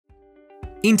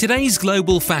In today's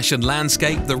global fashion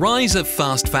landscape, the rise of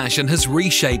fast fashion has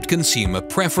reshaped consumer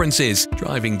preferences,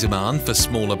 driving demand for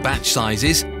smaller batch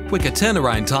sizes, quicker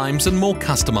turnaround times, and more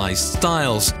customized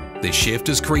styles. This shift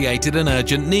has created an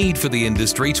urgent need for the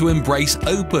industry to embrace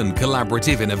open,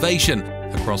 collaborative innovation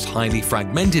across highly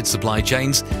fragmented supply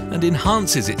chains and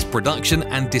enhances its production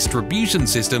and distribution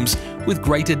systems with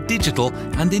greater digital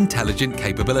and intelligent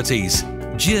capabilities.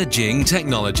 Zhijing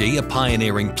Technology, a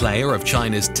pioneering player of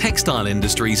China's textile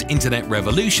industry's internet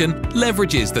revolution,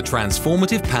 leverages the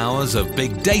transformative powers of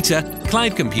big data,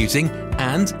 cloud computing,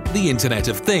 and the Internet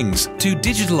of Things to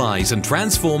digitalize and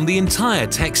transform the entire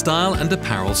textile and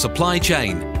apparel supply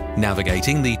chain.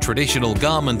 Navigating the traditional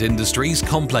garment industry's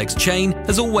complex chain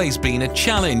has always been a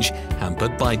challenge,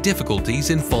 hampered by difficulties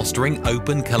in fostering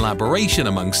open collaboration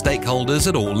among stakeholders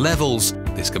at all levels.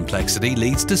 This complexity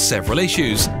leads to several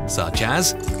issues, such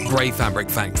as grey fabric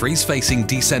factories facing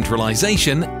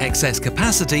decentralization, excess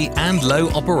capacity, and low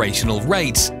operational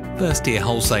rates, first-tier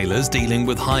wholesalers dealing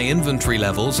with high inventory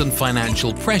levels and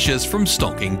financial pressures from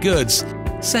stocking goods,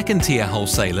 second-tier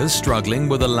wholesalers struggling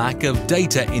with a lack of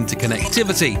data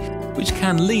interconnectivity, which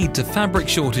can lead to fabric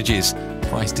shortages,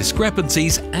 price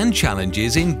discrepancies, and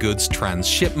challenges in goods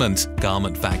transshipment,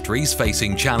 garment factories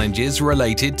facing challenges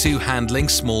related to handling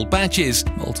small batches,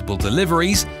 multiple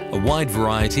deliveries, a wide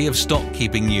variety of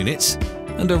stock-keeping units,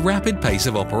 and a rapid pace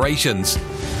of operations.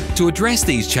 To address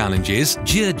these challenges,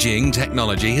 Zhijing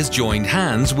Technology has joined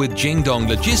hands with JINGDONG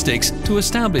Logistics to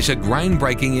establish a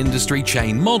groundbreaking industry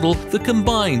chain model that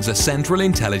combines a central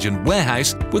intelligent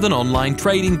warehouse with an online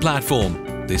trading platform.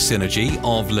 This synergy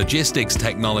of logistics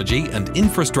technology and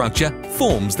infrastructure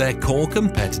forms their core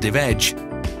competitive edge.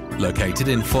 Located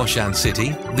in Foshan City,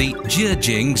 the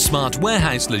Zhijing Smart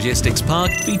Warehouse Logistics Park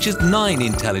features 9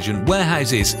 intelligent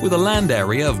warehouses with a land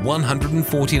area of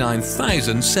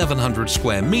 149,700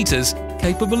 square meters,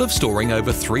 capable of storing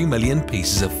over 3 million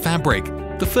pieces of fabric.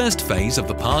 The first phase of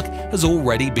the park has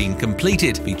already been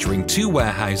completed, featuring 2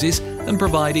 warehouses and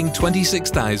providing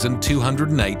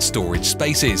 26,208 storage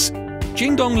spaces.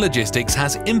 JINGDONG Logistics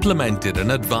has implemented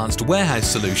an advanced warehouse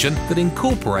solution that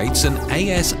incorporates an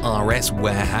ASRS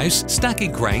warehouse,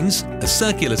 stacking cranes, a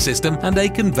circular system, and a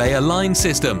conveyor line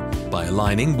system. By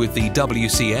aligning with the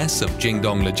WCS of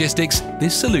JINGDONG Logistics,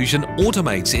 this solution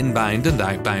automates inbound and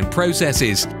outbound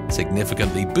processes,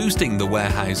 significantly boosting the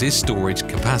warehouse's storage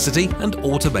capacity and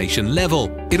automation level.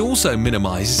 It also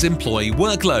minimizes employee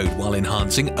workload while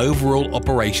enhancing overall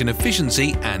operation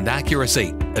efficiency and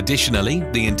accuracy. Additionally,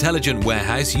 the intelligent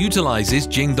warehouse utilizes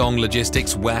JINGDONG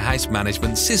Logistics Warehouse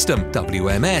Management System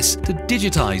 (WMS) to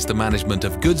digitize the management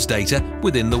of goods data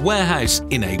within the warehouse,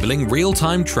 enabling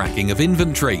real-time tracking of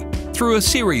inventory. Through a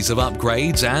series of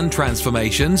upgrades and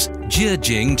transformations,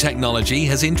 Zhijing Technology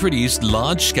has introduced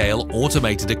large-scale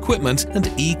automated equipment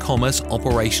and e-commerce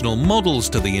operational models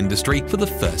to the industry for the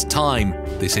first time.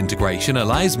 This integration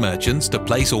allows merchants to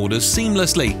place orders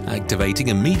seamlessly, activating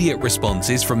immediate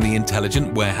responses from the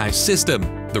intelligent warehouse system.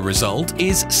 The result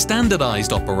is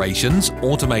standardized operations,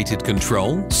 automated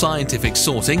control, scientific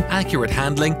sorting, accurate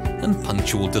handling, and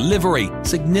punctual delivery,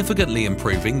 significantly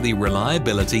improving the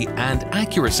reliability and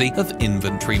accuracy of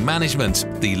inventory management.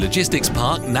 The logistics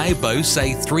park now boasts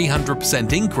a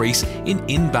 300% increase in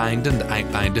inbound and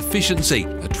outbound efficiency,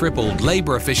 a tripled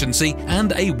labor efficiency,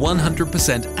 and a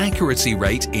 100% accuracy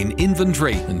rate in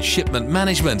inventory and shipment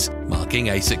management, marking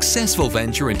a successful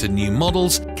venture into new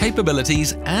models,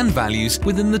 capabilities, and values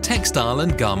within the textile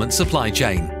and garment supply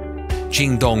chain.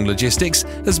 JINGDONG Logistics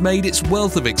has made its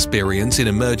wealth of experience in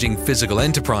emerging physical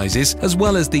enterprises, as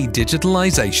well as the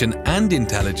digitalization and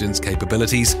intelligence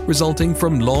capabilities resulting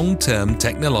from long-term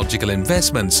technological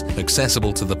investments,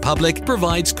 accessible to the public,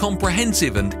 provides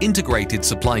comprehensive and integrated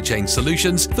supply chain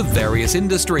solutions for various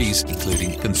industries,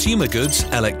 including consumer goods,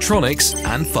 electronics,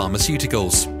 and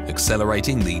pharmaceuticals,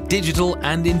 accelerating the digital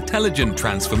and intelligent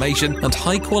transformation and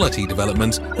high-quality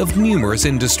development of numerous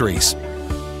industries.